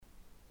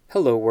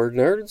Hello, word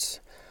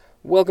nerds.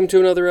 Welcome to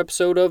another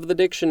episode of The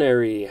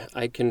Dictionary.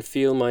 I can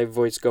feel my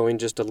voice going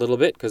just a little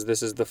bit because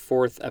this is the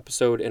fourth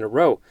episode in a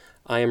row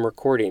I am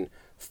recording.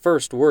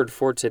 First word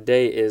for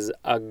today is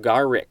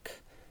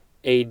agaric,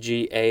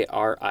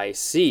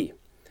 A-G-A-R-I-C.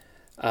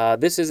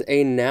 This is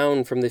a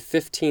noun from the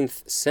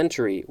 15th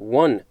century.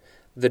 1.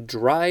 The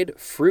dried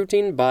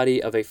fruiting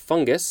body of a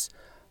fungus,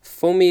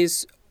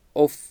 Fomes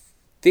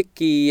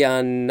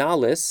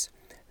officinalis,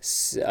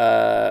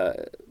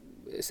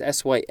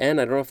 S-Y-N,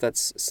 I don't know if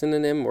that's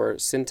synonym or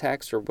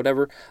syntax or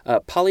whatever,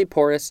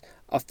 Polyporus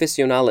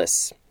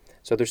officinalis.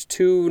 So there's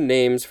two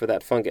names for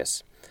that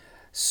fungus.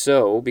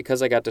 So,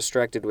 because I got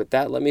distracted with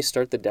that, let me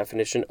start the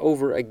definition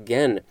over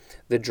again.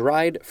 The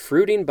dried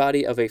fruiting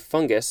body of a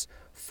fungus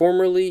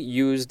formerly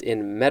used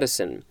in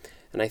medicine.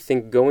 And I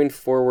think going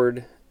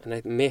forward, and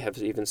I may have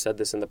even said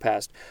this in the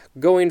past,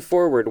 going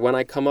forward, when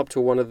I come up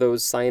to one of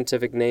those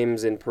scientific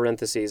names in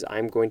parentheses,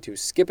 I'm going to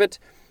skip it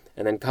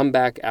and then come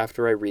back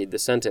after I read the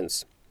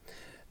sentence.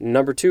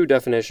 Number 2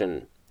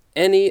 definition.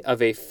 Any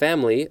of a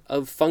family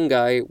of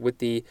fungi with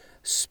the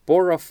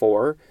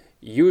sporophore,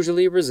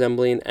 usually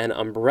resembling an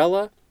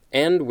umbrella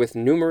and with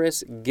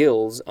numerous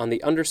gills on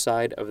the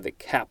underside of the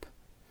cap.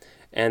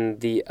 And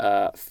the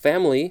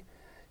family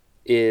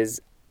is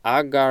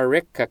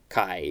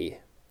Agaricaceae,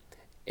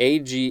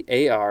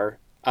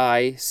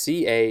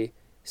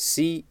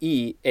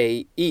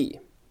 Agaricaceae.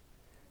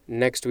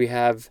 Next we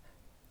have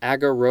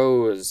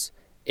agarose,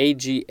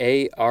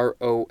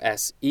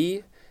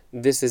 Agarose.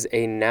 This is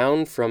a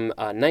noun from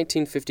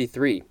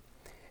 1953.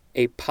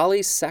 A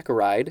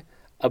polysaccharide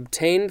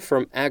obtained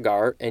from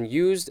agar and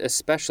used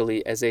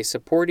especially as a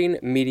supporting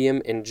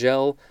medium in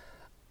gel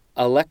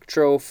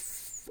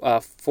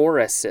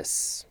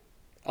electrophoresis.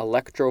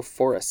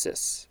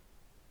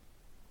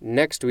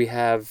 Next we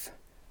have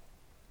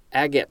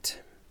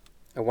agate.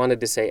 I wanted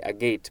to say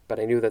agate,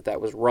 but I knew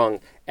that was wrong.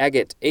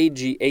 Agate,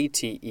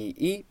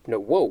 A-G-A-T-E-E. No,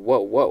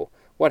 whoa.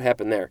 What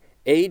happened there?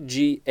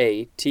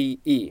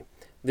 A-G-A-T-E.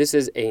 This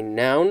is a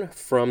noun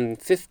from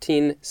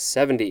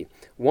 1570.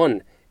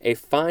 1. A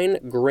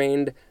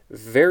fine-grained,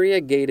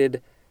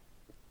 variegated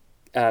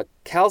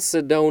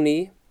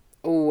chalcedony.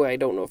 Oh, I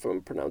don't know if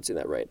I'm pronouncing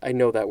that right. I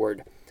know that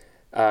word.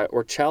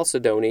 Or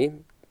chalcedony,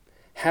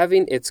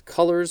 having its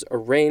colors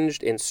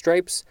arranged in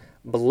stripes,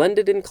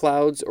 blended in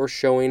clouds, or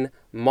showing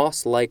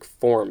moss-like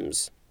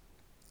forms.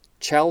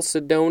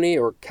 Chalcedony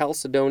or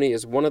chalcedony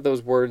is one of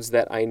those words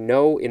that I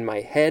know in my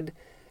head,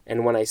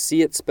 and when I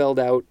see it spelled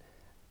out,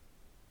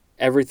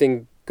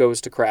 everything goes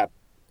to crap,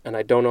 and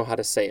I don't know how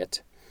to say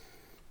it.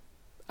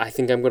 I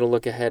think I'm going to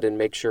look ahead and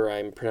make sure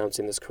I'm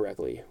pronouncing this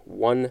correctly.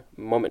 One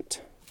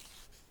moment.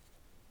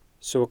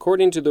 So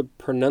according to the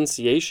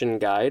pronunciation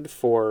guide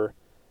for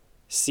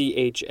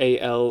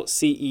Chalcedony,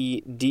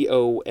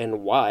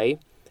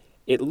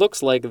 it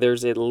looks like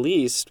there's at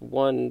least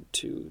 1,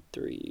 2,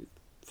 3,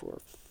 4,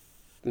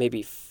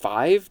 maybe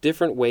 5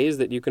 different ways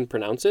that you can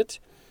pronounce it.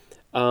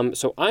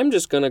 So I'm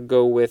just going to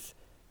go with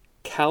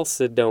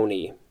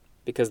chalcedony,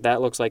 because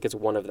that looks like it's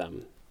one of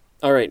them.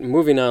 All right,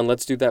 moving on.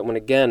 Let's do that one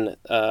again.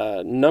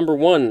 Number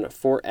 1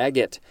 for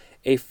agate.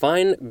 A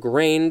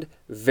fine-grained,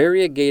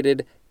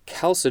 variegated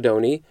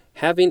chalcedony,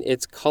 having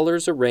its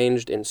colors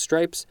arranged in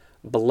stripes,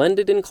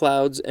 blended in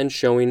clouds, and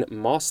showing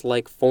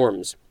moss-like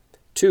forms.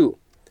 2.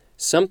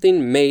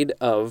 Something made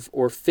of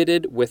or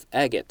fitted with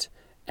agate,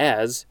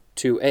 as,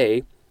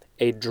 2a,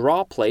 a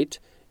draw plate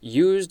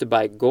used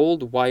by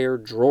gold wire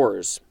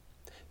drawers.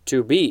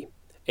 2b,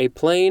 a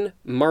plain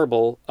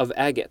marble of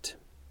agate.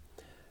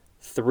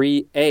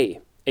 3a,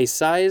 a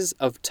size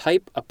of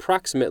type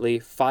approximately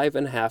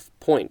 5.5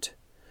 point.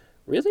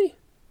 Really?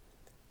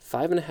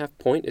 5.5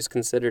 point is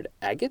considered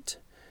agate?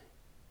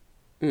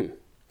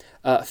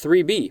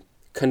 3b,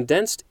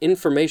 condensed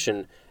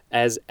information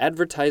as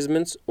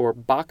advertisements or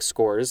box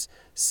scores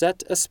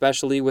set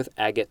especially with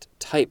agate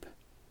type,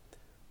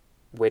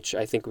 which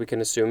I think we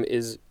can assume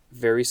is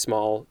very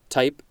small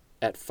type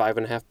at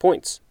 5.5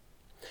 points.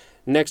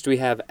 Next we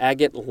have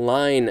agate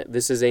line.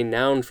 This is a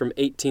noun from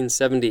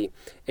 1870.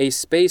 A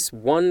space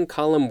 1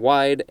 column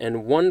wide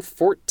and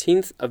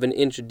 1/14 of an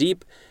inch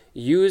deep,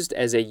 used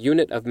as a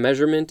unit of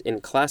measurement in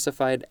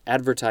classified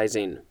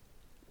advertising.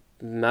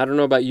 I don't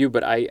know about you,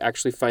 but I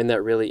actually find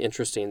that really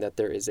interesting that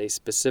there is a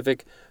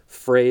specific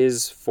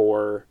phrase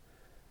for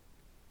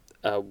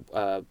a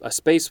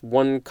space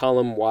 1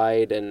 column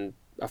wide and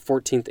a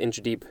 14th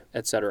inch deep,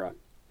 etc.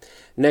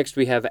 Next,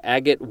 we have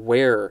agate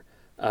ware.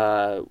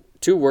 2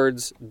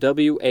 words,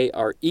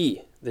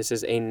 W-A-R-E. This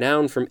is a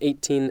noun from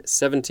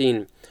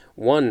 1817.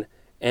 1.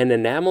 An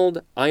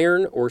enameled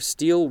iron or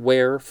steel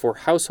ware for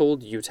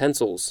household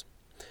utensils.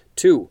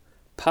 2.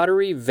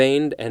 Pottery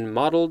veined and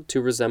modeled to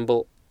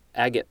resemble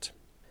agate.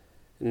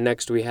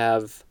 Next we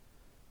have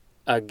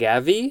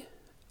agave.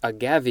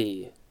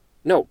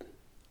 No,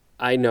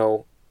 I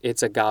know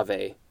it's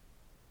agave.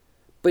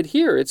 But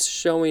here it's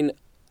showing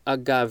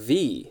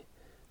agave.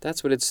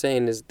 That's what it's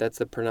saying, that's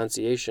the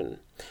pronunciation.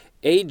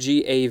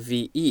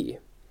 A-G-A-V-E.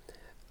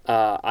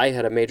 I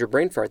had a major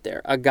brain fart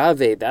there.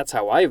 Agave, that's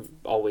how I've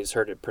always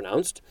heard it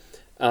pronounced.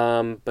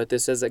 but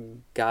this says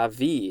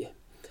agave.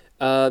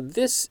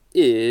 This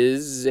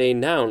is a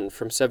noun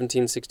from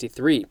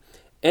 1763.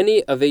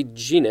 Any of a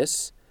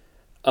genus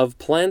of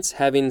plants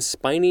having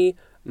spiny,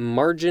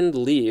 margined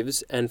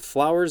leaves and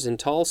flowers in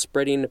tall,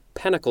 spreading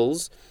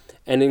panicles,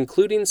 and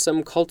including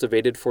some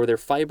cultivated for their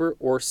fiber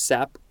or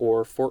sap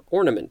or for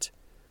ornament.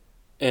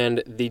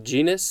 And the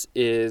genus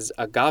is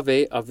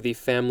agave of the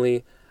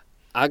family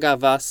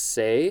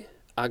Agavaceae,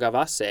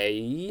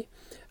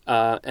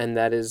 and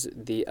that is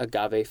the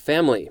agave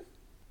family.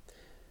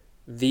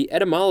 The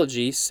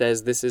etymology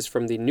says this is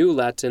from the New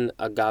Latin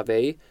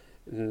agave,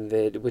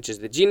 which is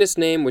the genus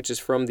name, which is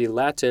from the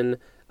Latin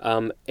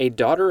a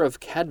daughter of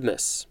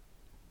Cadmus.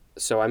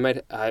 So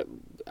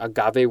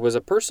agave was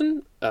a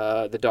person,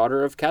 the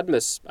daughter of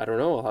Cadmus. I don't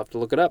know, I'll have to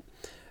look it up.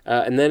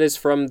 And then is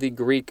from the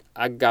Greek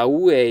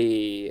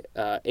agaue,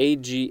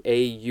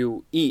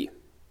 A-G-A-U-E.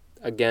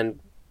 Again,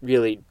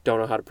 really don't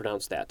know how to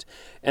pronounce that.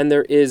 And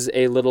there is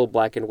a little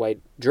black and white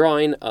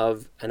drawing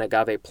of an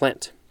agave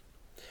plant.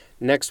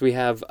 Next we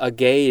have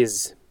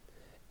agaze,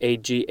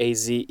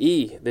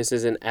 A-G-A-Z-E. This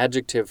is an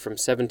adjective from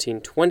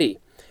 1720.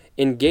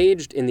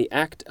 Engaged in the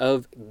act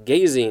of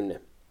gazing.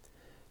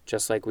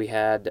 Just like we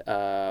had,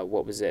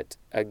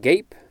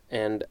 agape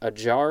and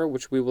ajar,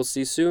 which we will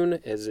see soon,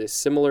 is a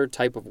similar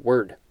type of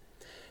word.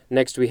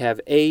 Next we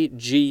have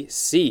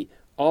AGC,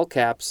 all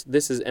caps.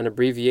 This is an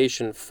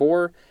abbreviation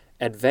for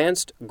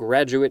Advanced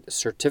Graduate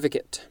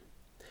Certificate.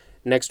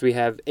 Next we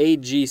have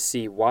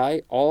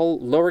AGCY, all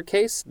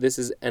lowercase. This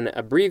is an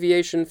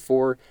abbreviation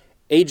for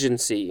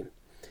agency.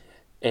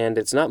 And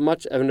it's not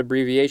much of an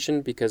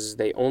abbreviation because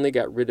they only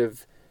got rid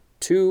of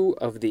 2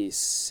 of the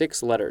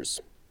 6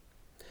 letters.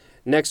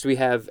 Next we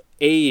have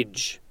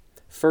age,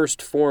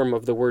 first form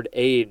of the word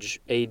age,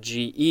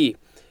 A-G-E.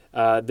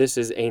 This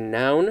is a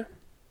noun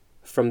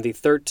from the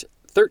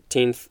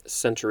 13th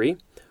century.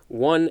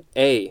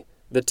 1A,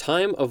 the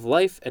time of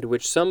life at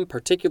which some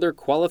particular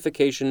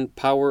qualification,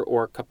 power,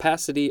 or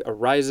capacity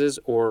arises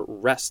or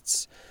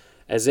rests,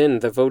 as in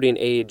the voting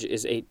age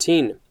is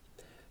 18.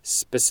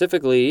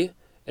 Specifically,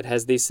 it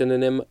has the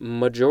synonym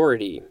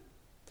majority.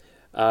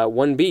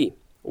 1B,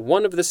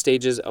 one of the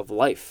stages of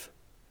life.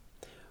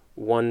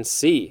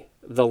 1C,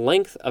 the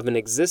length of an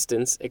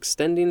existence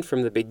extending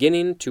from the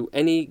beginning to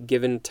any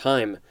given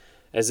time,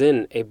 as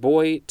in a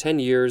boy 10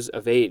 years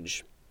of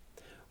age.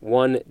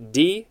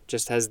 1D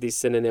just has the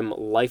synonym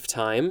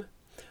lifetime.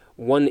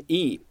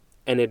 1E,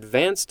 an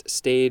advanced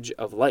stage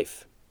of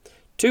life.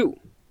 2,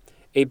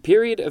 a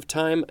period of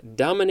time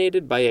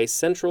dominated by a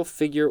central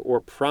figure or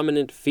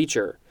prominent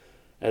feature,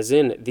 as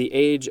in the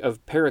age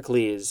of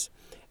Pericles.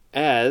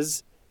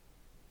 As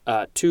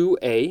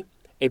 2A,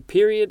 a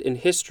period in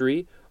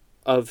history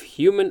of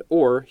human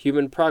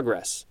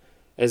progress,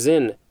 as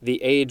in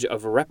the age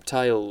of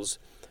reptiles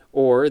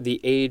or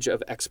the age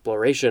of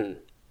exploration.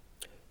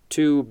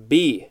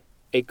 2B,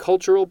 a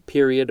cultural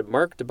period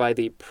marked by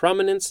the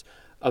prominence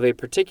of a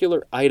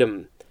particular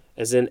item,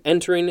 as in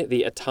entering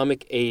the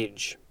atomic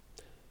age.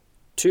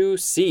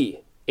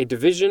 2C, a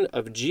division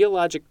of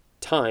geologic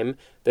time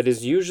that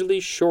is usually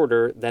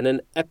shorter than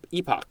an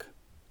epoch.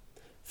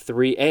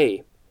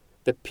 3A,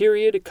 the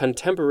period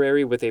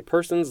contemporary with a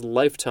person's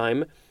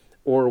lifetime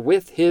or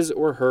with his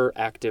or her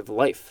active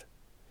life.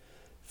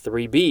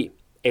 3B,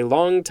 a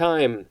long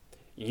time,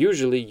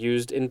 usually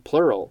used in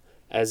plural,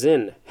 as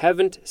in,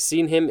 haven't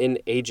seen him in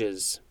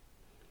ages.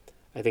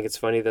 I think it's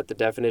funny that the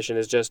definition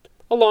is just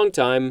a long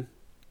time.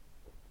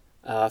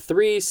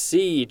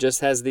 3C just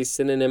has the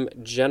synonym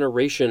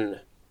generation.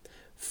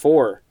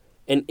 4,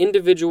 an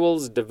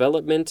individual's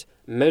development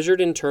measured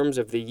in terms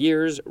of the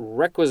years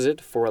requisite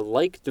for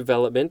like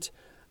development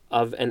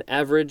of an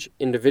average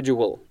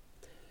individual.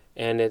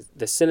 And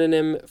the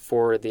synonym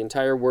for the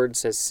entire word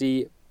says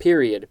C,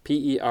 period,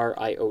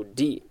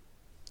 P-E-R-I-O-D.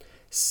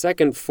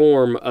 Second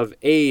form of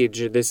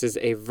age, this is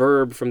a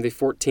verb from the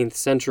 14th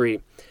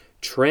century.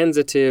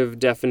 Transitive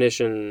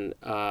definitions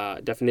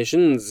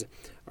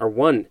are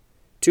 1,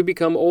 to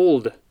become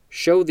old,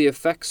 show the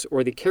effects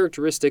or the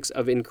characteristics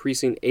of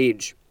increasing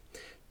age.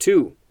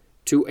 2,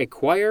 to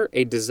acquire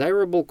a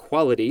desirable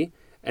quality,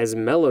 as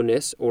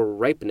mellowness or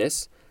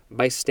ripeness,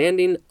 by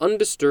standing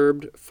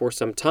undisturbed for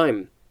some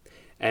time,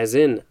 as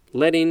in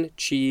letting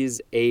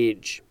cheese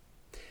age.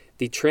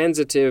 The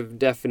transitive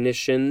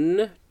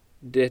definitions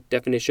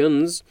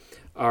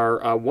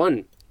are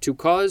 1, to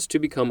cause to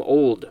become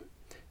old.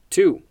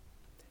 2,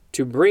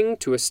 to bring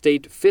to a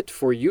state fit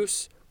for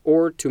use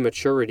or to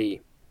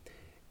maturity.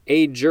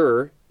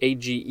 Ager,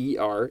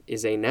 A-G-E-R,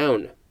 is a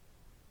noun.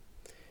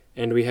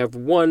 And we have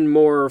one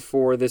more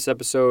for this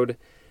episode.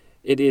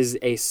 It is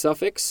a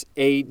suffix,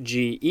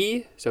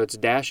 A-G-E, so it's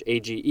dash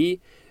A-G-E.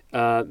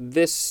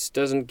 This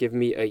doesn't give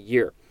me a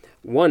year.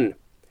 1,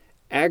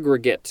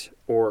 aggregate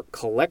or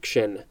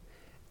collection,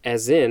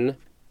 as in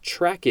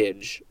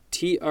trackage,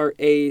 T-R-A-C-K-A-G-E.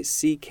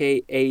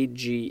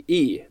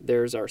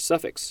 There's our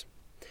suffix.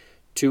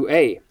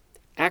 2A,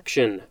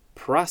 action,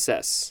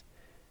 process,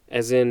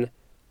 as in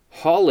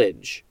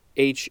haulage,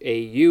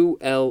 H-A-U-L-A-G-E.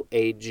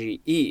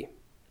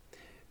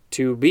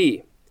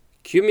 2B,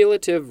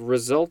 cumulative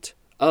result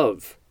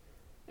of,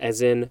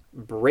 as in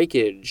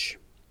breakage.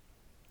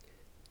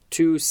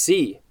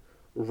 2C,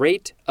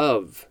 rate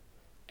of,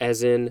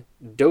 as in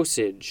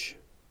dosage.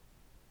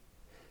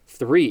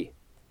 3,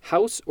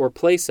 house or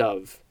place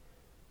of,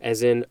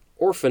 as in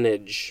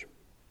orphanage.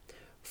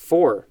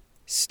 4,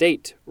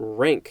 state,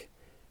 rank,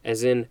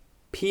 as in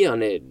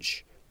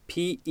peonage,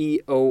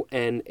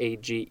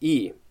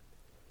 Peonage.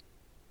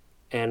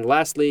 And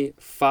lastly,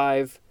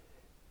 5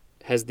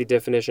 has the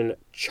definition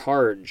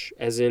charge,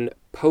 as in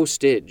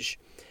postage.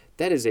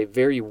 That is a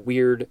very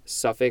weird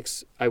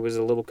suffix. I was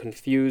a little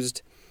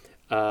confused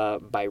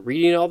by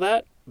reading all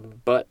that,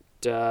 but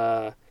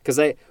because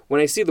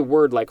when I see the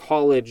word like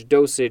haulage,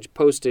 dosage,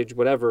 postage,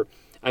 whatever,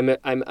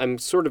 I'm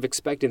sort of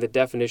expecting the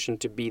definition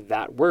to be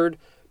that word,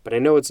 but I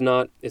know it's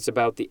not. It's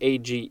about the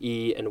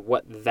AGE and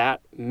what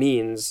that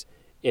means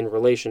in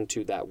relation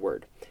to that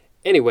word.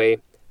 Anyway,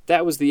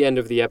 that was the end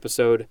of the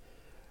episode.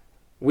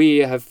 We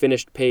have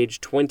finished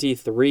page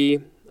 23.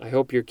 I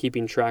hope you're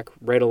keeping track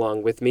right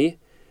along with me.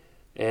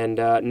 And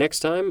next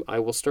time, I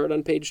will start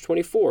on page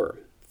 24.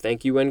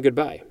 Thank you and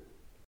goodbye.